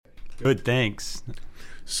Good, thanks.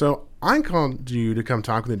 So I called you to come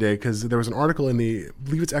talk with me today because there was an article in I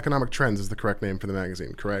believe it's Economic Trends is the correct name for the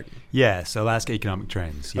magazine, correct? Yes, Alaska Economic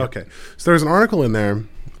Trends. Yep. Okay. So there was an article in there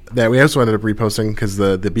that we also ended up reposting because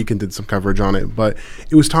the Beacon did some coverage on it, but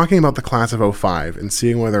it was talking about the class of '05 and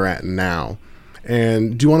seeing where they're at now.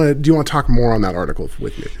 And do you want to talk more on that article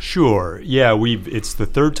with me? Sure. Yeah, it's the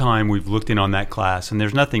third time we've looked in on that class, and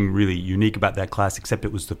there's nothing really unique about that class except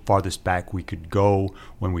it was the farthest back we could go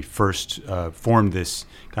when we first formed this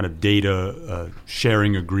kind of data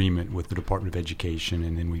sharing agreement with the Department of Education,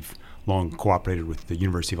 and then we've long cooperated with the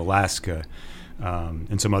University of Alaska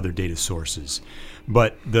and some other data sources.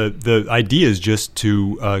 But the idea is just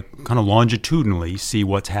to kind of longitudinally see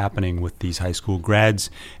what's happening with these high school grads.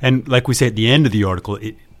 And like we say at the end of the article,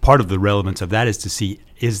 part of the relevance of that is to see,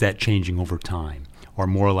 is that changing over time? Are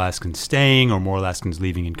more Alaskans staying or more Alaskans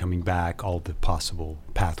leaving and coming back? All the possible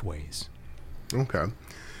pathways. Okay.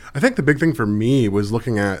 I think the big thing for me was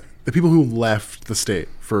looking at the people who left the state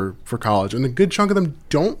for college, and a good chunk of them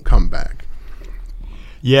don't come back.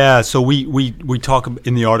 Yeah, so we talk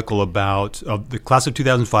in the article about the class of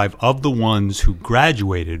 2005, of the ones who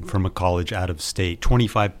graduated from a college out of state,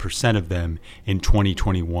 25% of them in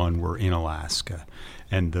 2021 were in Alaska.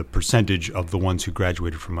 And the percentage of the ones who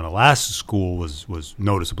graduated from an Alaska school was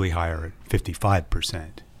noticeably higher at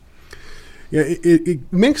 55%. Yeah,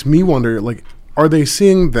 it makes me wonder, like, are they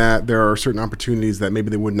seeing that there are certain opportunities that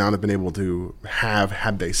maybe they would not have been able to have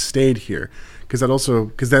had they stayed here? Because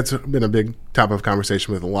that's been a big topic of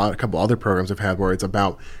conversation with a couple other programs I've had where it's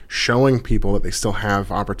about showing people that they still have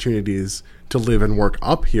opportunities to live and work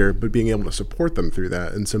up here, but being able to support them through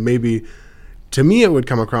that. And so maybe, to me, it would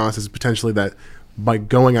come across as potentially that by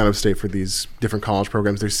going out of state for these different college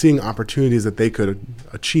programs, they're seeing opportunities that they could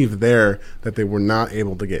achieve there that they were not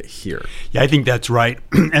able to get here. Yeah, I think that's right.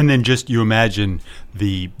 And then just you imagine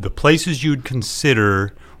the places you'd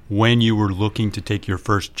consider when you were looking to take your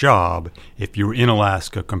first job, if you were in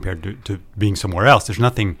Alaska compared to being somewhere else. There's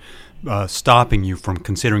nothing stopping you from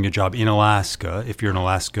considering a job in Alaska if you're an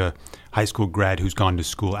Alaska high school grad who's gone to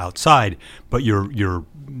school outside, but you're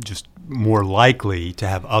just more likely to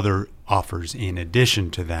have other offers in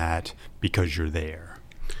addition to that because you're there.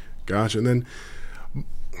 Gotcha. And then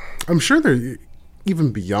I'm sure there,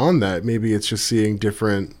 even beyond that, maybe it's just seeing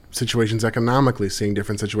different situations economically, seeing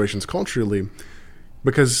different situations culturally.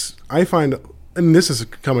 Because I find, and this is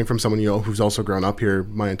coming from someone who's also grown up here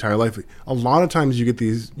my entire life, a lot of times you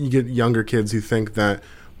get younger kids who think that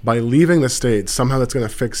by leaving the state, somehow that's going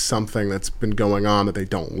to fix something that's been going on that they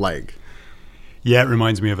don't like. Yeah, it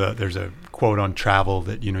reminds me of there's a quote on travel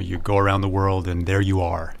that, you go around the world and there you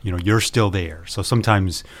are, you're still there. So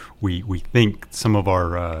sometimes we think some of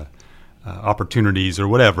our opportunities or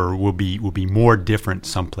whatever will be more different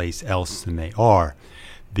someplace else than they are.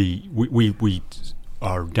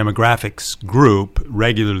 Our demographics group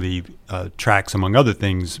regularly tracks, among other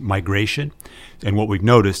things, migration. And what we've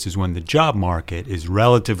noticed is when the job market is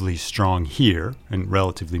relatively strong here, and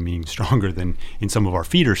relatively meaning stronger than in some of our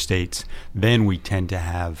feeder states, then we tend to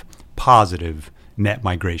have positive net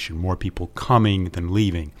migration, more people coming than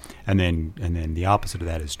leaving. And then the opposite of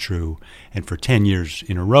that is true. And for 10 years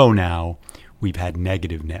in a row now, we've had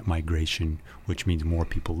negative net migration, which means more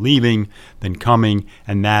people leaving than coming.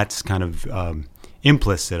 And that's kind of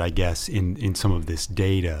implicit, I guess, in some of this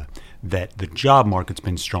data that the job market's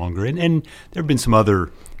been stronger. And there have been some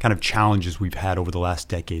other kind of challenges we've had over the last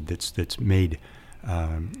decade that's made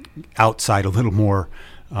outside a little more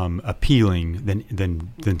appealing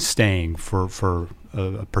than staying for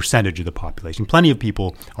a percentage of the population. Plenty of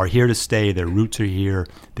people are here to stay. Their roots are here.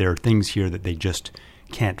 There are things here that they just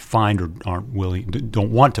can't find or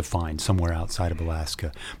don't want to find somewhere outside of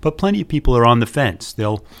Alaska. But plenty of people are on the fence.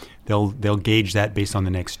 They'll gauge that based on the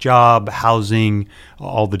next job, housing,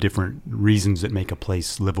 all the different reasons that make a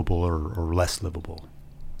place livable or less livable.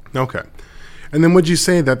 Okay. And then would you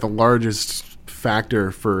say that the largest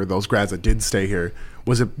factor for those grads that did stay here,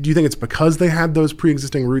 do you think it's because they had those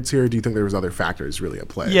pre-existing roots here, or do you think there was other factors really at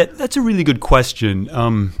play? Yeah, that's a really good question.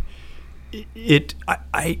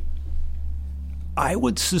 I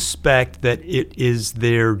would suspect that it is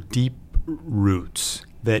their deep roots,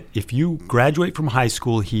 that if you graduate from high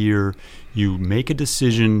school here, you make a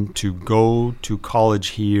decision to go to college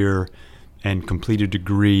here and complete a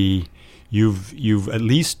degree, you've at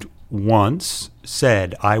least once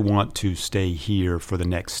said, I want to stay here for the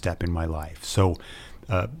next step in my life. So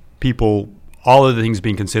people, all of the things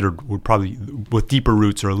being considered, would probably, with deeper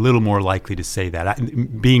roots, are a little more likely to say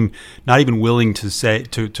that. Being not even willing to say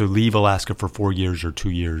to leave Alaska for 4 years or 2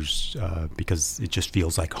 years because it just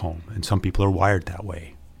feels like home. And some people are wired that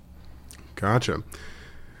way. Gotcha.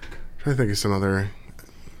 trying to think of some other.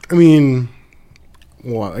 I mean,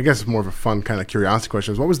 well, I guess it's more of a fun kind of curiosity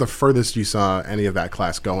question. What was the furthest you saw any of that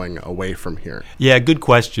class going away from here? Yeah, good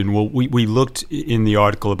question. Well, we looked in the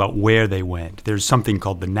article about where they went. There's something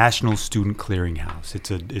called the National Student Clearinghouse.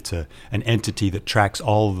 It's an entity that tracks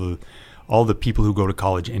all the people who go to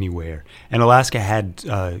college anywhere. And Alaska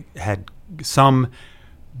had some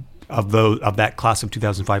of that class of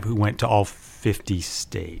 2005 who went to all 50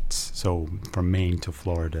 states, so from Maine to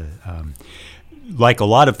Florida. Like a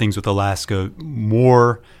lot of things with Alaska,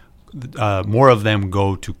 more of them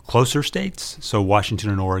go to closer states, so Washington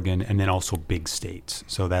and Oregon, and then also big states.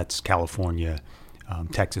 So that's California,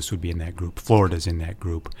 Texas would be in that group, Florida's in that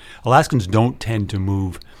group. Alaskans don't tend to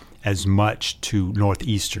move as much to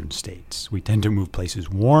northeastern states. We tend to move places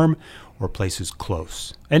warm or places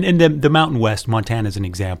close. And the Mountain West, Montana is an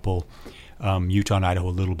example, Utah and Idaho a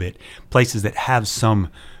little bit, places that have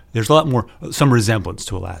there's a lot more, some resemblance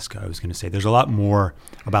to Alaska, I was going to say. There's a lot more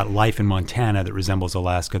about life in Montana that resembles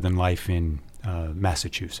Alaska than life in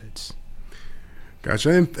Massachusetts. Gotcha.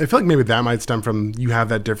 And I feel like maybe that might stem from you have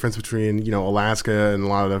that difference between, Alaska and a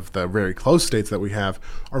lot of the very close states that we have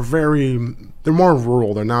they're more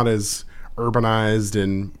rural. They're not as urbanized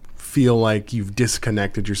and feel like you've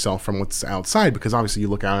disconnected yourself from what's outside, because obviously you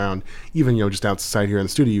look around, even, just outside here in the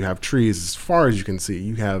studio, you have trees as far as you can see.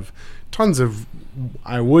 You have tons of,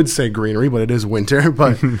 I would say greenery, but it is winter.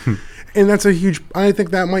 But and that's I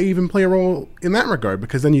think that might even play a role in that regard,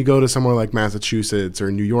 because then you go to somewhere like Massachusetts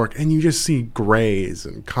or New York and you just see grays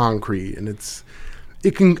and concrete, and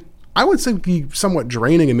it can, I would say, be somewhat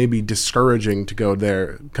draining and maybe discouraging to go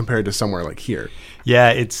there compared to somewhere like here.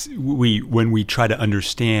 Yeah, when we try to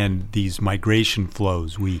understand these migration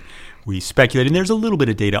flows, we speculate, and there's a little bit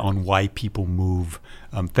of data on why people move.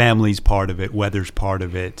 Family's part of it, weather's part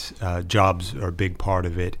of it, jobs are a big part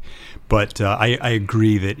of it. But I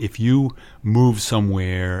agree that if you move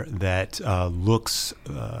somewhere that looks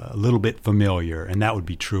a little bit familiar, and that would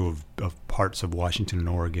be true of parts of Washington and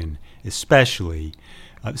Oregon especially,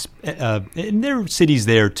 and there are cities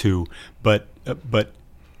there too, but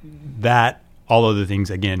that, all other things,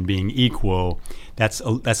 again, being equal,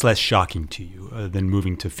 that's less shocking to you than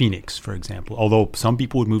moving to Phoenix, for example. Although some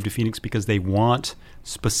people would move to Phoenix because they want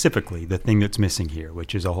specifically the thing that's missing here,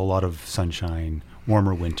 which is a whole lot of sunshine,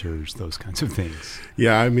 warmer winters, those kinds of things.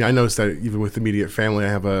 Yeah, I mean, I noticed that even with immediate family, I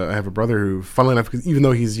have a brother who, funnily enough, even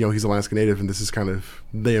though he's Alaska Native, and this is kind of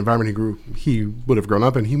the environment he would have grown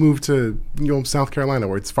up in, he moved to South Carolina,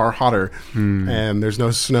 where it's far hotter and there's no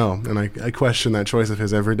snow, and I question that choice of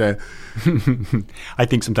his every day. I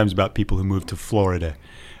think sometimes about people who move to Florida.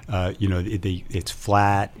 It's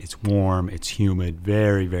flat, it's warm, it's humid,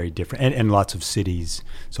 very, very different, and lots of cities.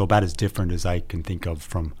 So about as different as I can think of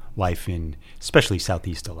from life in, especially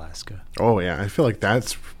Southeast Alaska. Oh yeah, I feel like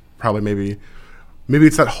that's probably maybe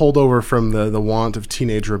it's that holdover from the want of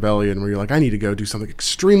teenage rebellion, where you're like, I need to go do something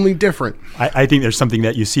extremely different. I think there's something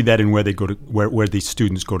that you see that in where they go to where these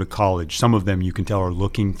students go to college. Some of them, you can tell, are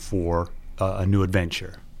looking for a new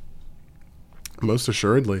adventure. Most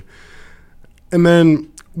assuredly. And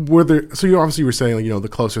then so you obviously were saying, the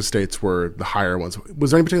closest states were the higher ones.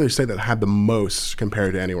 Was there any particular state that had the most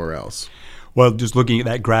compared to anywhere else? Well, just looking at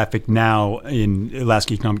that graphic now in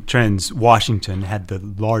Alaska Economic Trends, Washington had the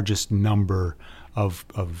largest number of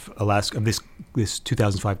Alaska of this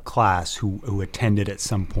 2005 class who attended at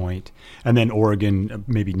some point, and then Oregon,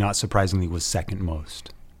 maybe not surprisingly, was second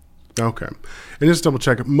most. Okay. And just double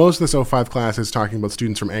check, most of this 05 class is talking about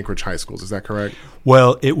students from Anchorage high schools. Is that correct?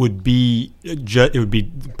 Well, it would be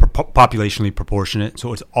populationally proportionate,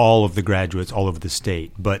 so it's all of the graduates all over the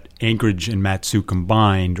state. But Anchorage and Mat-Su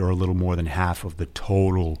combined are a little more than half of the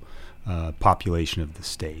total population of the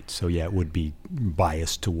state. So yeah, it would be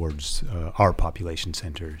biased towards our population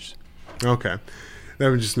centers. Okay. That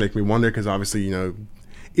would just make me wonder, because obviously,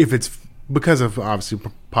 if it's because of obviously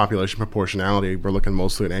population proportionality, we're looking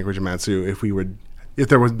mostly at Anchorage and Mat-Su. If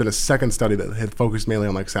there was been a second study that had focused mainly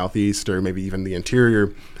on like Southeast or maybe even the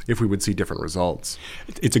interior, if we would see different results.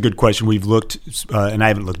 It's a good question. We've looked, and I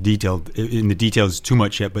haven't looked in the details too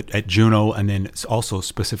much yet, but at Juneau, and then also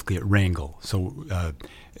specifically at Wrangell. So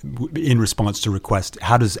in response to requests,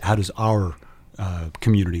 how does our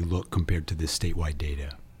community look compared to this statewide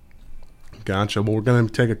data? Gotcha. Well, we're going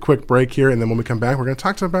to take a quick break here, and then when we come back, we're going to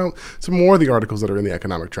talk about some more of the articles that are in the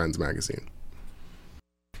Economic Trends magazine.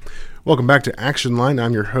 Welcome back to Action Line.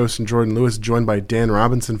 I'm your host, Jordan Lewis, joined by Dan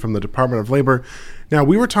Robinson from the Department of Labor. Now,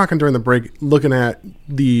 we were talking during the break, looking at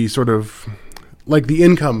the sort of like the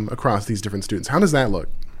income across these different students. How does that look?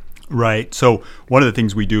 Right. So one of the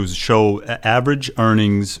things we do is show average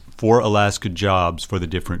earnings for Alaska jobs for the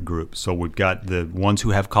different groups. So we've got the ones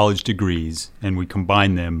who have college degrees, and we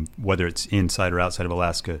combine them, whether it's inside or outside of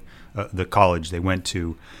Alaska, the college they went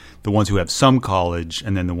to, the ones who have some college,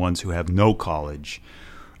 and then the ones who have no college.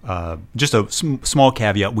 Just a small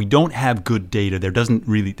caveat: we don't have good data. There isn't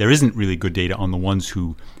really good data on the ones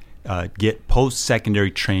who get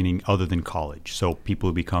post-secondary training other than college. So people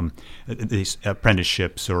who become these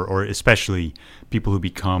apprenticeships, or especially people who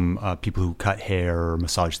become people who cut hair or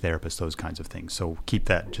massage therapists, those kinds of things. So keep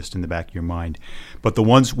that just in the back of your mind. But the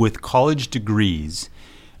ones with college degrees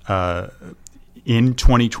in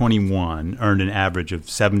 2021 earned an average of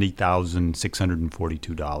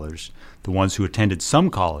 $70,642. The ones who attended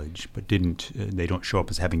some college but they don't show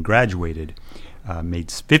up as having graduated, made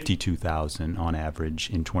 $52,000 on average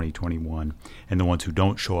in 2021, and the ones who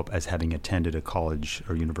don't show up as having attended a college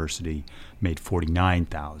or university made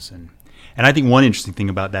 $49,000. And I think one interesting thing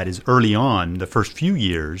about that is early on, the first few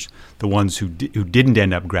years, the ones who didn't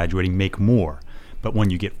end up graduating make more. But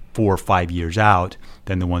when you get 4 or 5 years out,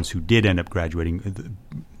 then the ones who did end up graduating,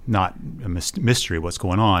 not a mystery what's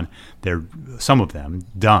going on, they're, some of them,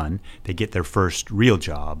 done. They get their first real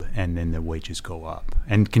job, and then the wages go up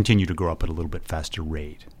and continue to grow up at a little bit faster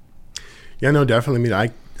rate. Yeah, no, definitely. I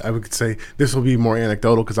mean, I would say this will be more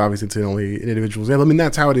anecdotal because obviously it's only an individual's. I mean,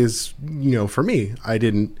 that's how it is, for me. I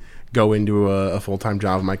didn't go into a full-time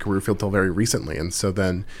job in my career field till very recently. And so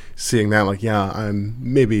then seeing that, I'm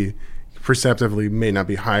maybe perceptively may not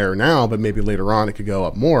be higher now, but maybe later on it could go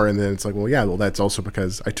up more. And then it's that's also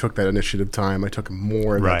because I took that initiative time. I took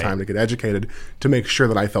more of that time to get educated to make sure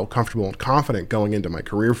that I felt comfortable and confident going into my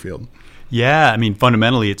career field. Yeah, I mean,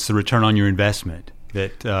 fundamentally, it's the return on your investment.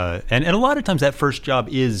 That and a lot of times that first job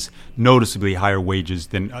is noticeably higher wages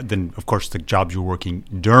than of course the jobs you're working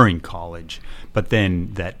during college, but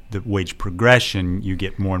then the wage progression, you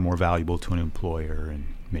get more and more valuable to an employer and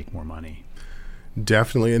make more money.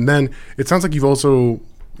 Definitely. And then it sounds like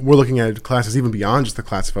we're looking at classes even beyond just the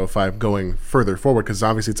class of 05 going further forward, because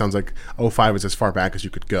obviously it sounds like 05 is as far back as you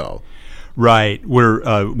could go. Right.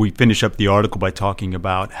 We finish up the article by talking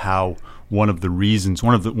about how one of the reasons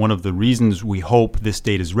we hope this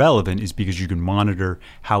data is relevant is because you can monitor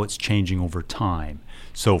how it's changing over time.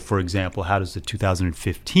 So, for example, how does the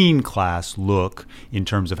 2015 class look in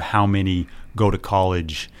terms of how many go to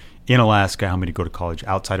college in Alaska, how many go to college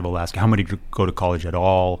outside of Alaska, how many go to college at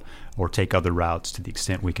all or take other routes to the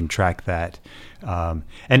extent we can track that.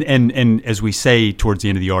 And as we say towards the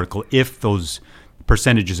end of the article, if those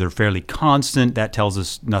percentages are fairly constant, that tells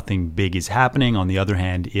us nothing big is happening. On the other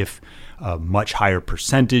hand, if a much higher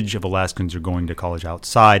percentage of Alaskans are going to college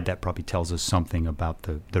outside, that probably tells us something about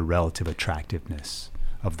the relative attractiveness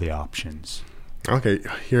of the options. Okay,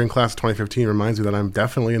 here in class of 2015 reminds me that I'm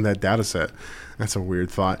definitely in that data set. That's a weird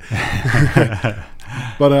thought.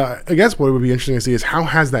 But I guess what would be interesting to see is how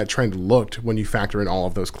has that trend looked when you factor in all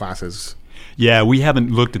of those classes? Yeah, we haven't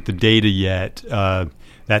looked at the data yet.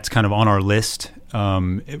 That's kind of on our list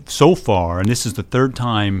so far, and this is the third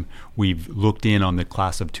time we've looked in on the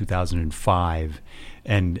class of 2005,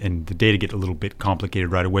 and the data get a little bit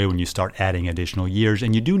complicated right away when you start adding additional years,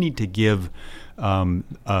 and you do need to give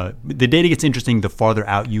the data gets interesting the farther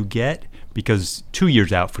out you get, because 2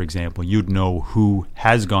 years out, for example, you'd know who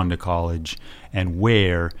has gone to college and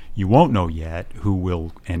where. You won't know yet who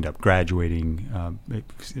will end up graduating.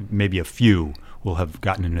 Maybe a few will have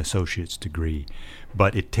gotten an associate's degree.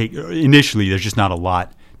 But initially, there's just not a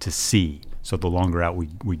lot to see. So the longer out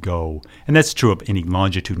we go, and that's true of any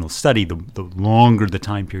longitudinal study, the longer the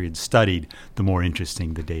time period studied, the more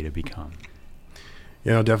interesting the data become.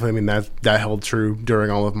 Definitely. I mean, that held true during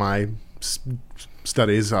all of my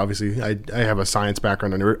studies. Obviously, I have a science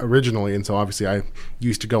background originally, and so obviously I'm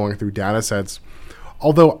used to going through data sets.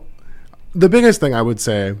 Although the biggest thing I would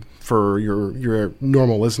say for your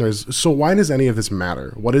normal listeners, so why does any of this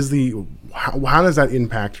matter? What is how does that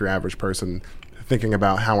impact your average person thinking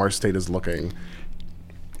about how our state is looking?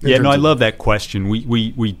 Yeah, no, I love that question.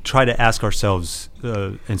 We try to ask ourselves,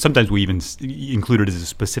 and sometimes we even include it as a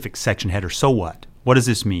specific section header. So what? What does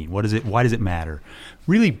this mean? Why does it matter?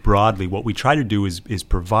 Really broadly, what we try to do is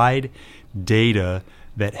provide data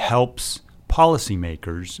that helps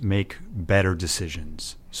policymakers make better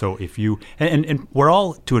decisions. So if you and we're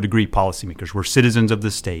all to a degree policymakers. We're citizens of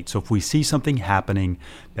the state. So if we see something happening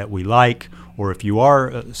that we like, or if you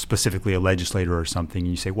are specifically a legislator or something,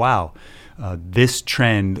 and you say, "Wow, this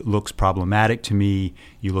trend looks problematic to me,"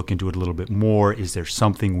 you look into it a little bit more. Is there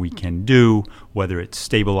something we can do? Whether it's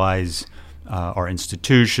stabilize our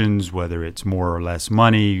institutions, whether it's more or less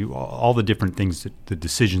money, all the different things that the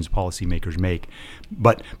decisions policymakers make.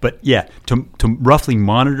 But yeah, to roughly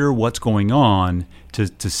monitor what's going on,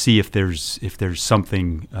 to see if there's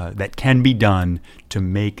something that can be done to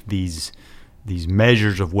make these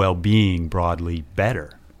measures of well-being broadly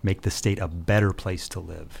better, make the state a better place to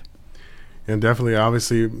live. And definitely,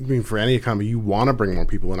 obviously, I mean, for any economy, you want to bring more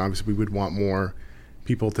people in. Obviously, we would want more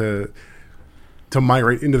people to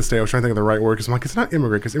migrate into the state. I was trying to think of the right word, because I'm like, it's not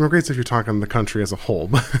immigrant, because immigrants if you're talking the country as a whole.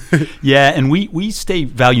 Yeah, and we stay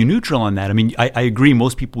value neutral on that. I mean, I agree.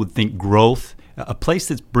 Most people would think growth, a place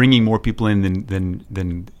that's bringing more people in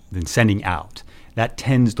than sending out.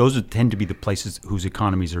 Those tend to be the places whose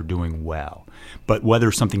economies are doing well. But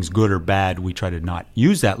whether something's good or bad, we try to not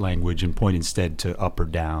use that language and point instead to up or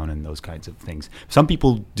down and those kinds of things. Some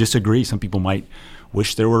people disagree. Some people might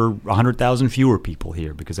wish there were 100,000 fewer people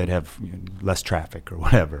here because they'd have less traffic or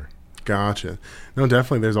whatever. Gotcha. No,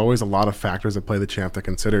 definitely. There's always a lot of factors at play that you have to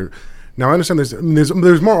consider. Now, I understand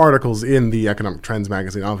there's more articles in the Economic Trends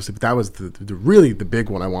magazine, obviously, but that was the really the big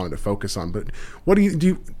one I wanted to focus on. But what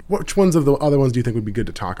which ones of the other ones do you think would be good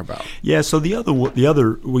to talk about? Yeah, so the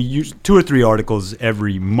other we use 2 or 3 articles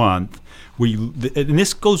every month. And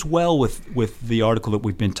this goes well with the article that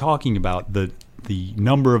we've been talking about, the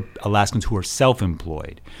number of Alaskans who are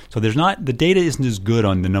self-employed. So the data isn't as good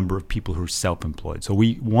on the number of people who are self-employed. So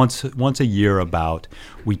we once a year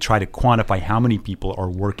we try to quantify how many people are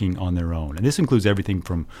working on their own, and this includes everything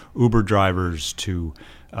from Uber drivers to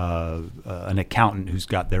an accountant who's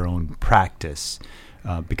got their own practice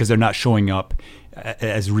because they're not showing up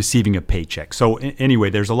as receiving a paycheck. So anyway,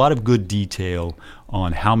 there's a lot of good detail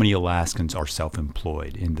on how many Alaskans are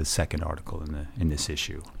self-employed in the second article in this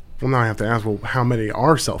issue. Well, now I have to ask, how many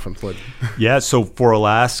are self-employed? Yeah, so for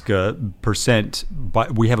Alaska,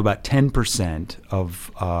 we have about 10%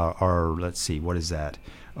 of our, let's see, what is that?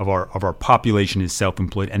 Of our population is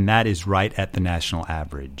self-employed, and that is right at the national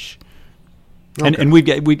average. Okay. And we've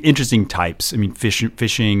got interesting types. I mean,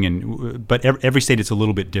 fishing, but every state it's a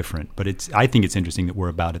little bit different. But I think it's interesting that we're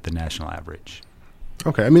about at the national average.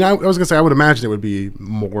 Okay. I mean, I was going to say, I would imagine it would be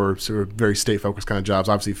more sort of very state-focused kind of jobs.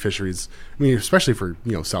 Obviously, fisheries, I mean, especially for,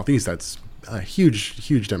 Southeast, that's a huge,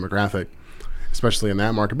 huge demographic, especially in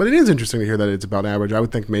that market. But it is interesting to hear that it's about average. I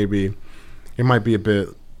would think maybe it might be a bit,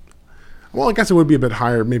 well, I guess it would be a bit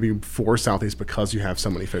higher maybe for Southeast because you have so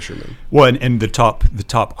many fishermen. Well, and the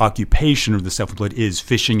top occupation of the self-employed is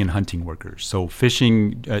fishing and hunting workers. So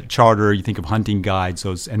fishing, charter, you think of hunting guides,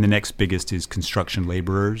 and the next biggest is construction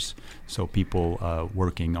laborers. So people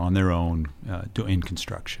working on their own in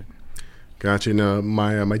construction. Gotcha. No,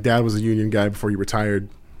 my dad was a union guy before he retired,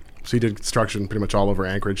 so he did construction pretty much all over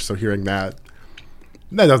Anchorage. So hearing that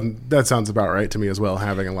sounds about right to me as well,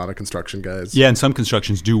 having a lot of construction guys. Yeah, and some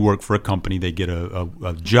constructions do work for a company. They get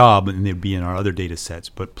a job, and they'd be in our other data sets,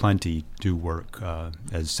 but plenty do work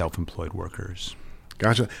as self-employed workers.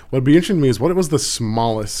 Gotcha. What would be interesting to me is what was the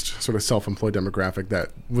smallest sort of self-employed demographic that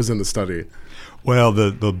was in the study? Well,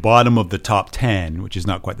 the bottom of the top 10, which is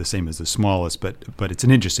not quite the same as the smallest, but it's an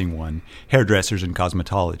interesting one, hairdressers and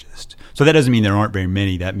cosmetologists. So that doesn't mean there aren't very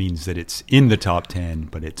many. That means that it's in the top 10,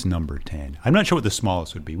 but it's number 10. I'm not sure what the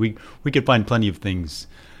smallest would be. We could find plenty of things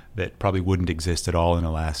that probably wouldn't exist at all in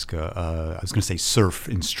Alaska. I was going to say surf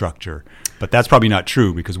instructor, but that's probably not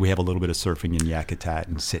true because we have a little bit of surfing in Yakutat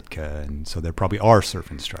and Sitka, and so there probably are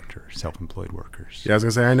surf instructors, self-employed workers. Yeah, I was going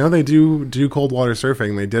to say, I know they do cold water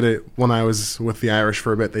surfing. They did it when I was with the Irish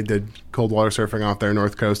for a bit. They did cold water surfing off their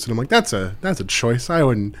north coast, and I'm like, that's a choice. I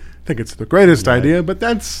wouldn't think it's the greatest idea, but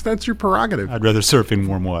that's your prerogative. I'd rather surf in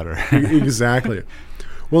warm water. Exactly.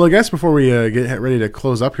 Well, I guess before we get ready to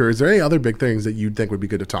close up here, is there any other big things that you'd think would be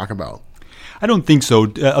good to talk about? I don't think so.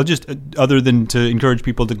 I'll just, other than to encourage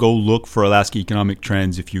people to go look for Alaska economic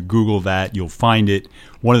trends. If you Google that, you'll find it.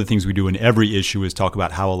 One of the things we do in every issue is talk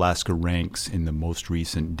about how Alaska ranks in the most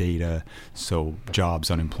recent data, so jobs,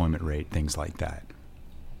 unemployment rate, things like that.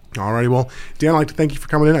 All righty. Well, Dan, I'd like to thank you for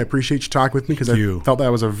coming in. I appreciate you talking with me because I felt that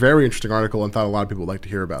was a very interesting article and thought a lot of people would like to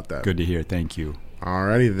hear about that. Good to hear. Thank you.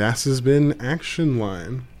 Alrighty, this has been Action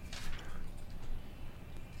Line.